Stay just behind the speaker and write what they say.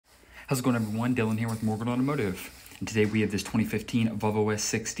How's it going, everyone? Dylan here with Morgan Automotive. And today we have this 2015 Volvo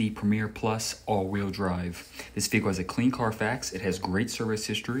S60 Premier Plus all-wheel drive. This vehicle has a clean Carfax. It has great service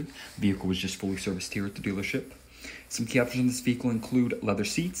history. The vehicle was just fully serviced here at the dealership. Some key options on this vehicle include leather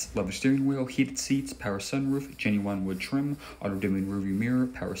seats, leather steering wheel, heated seats, power sunroof, genuine wood trim, auto-dimming rearview mirror,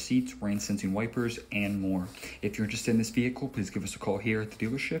 power seats, rain-sensing wipers, and more. If you're interested in this vehicle, please give us a call here at the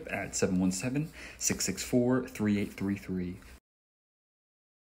dealership at 717-664-3833.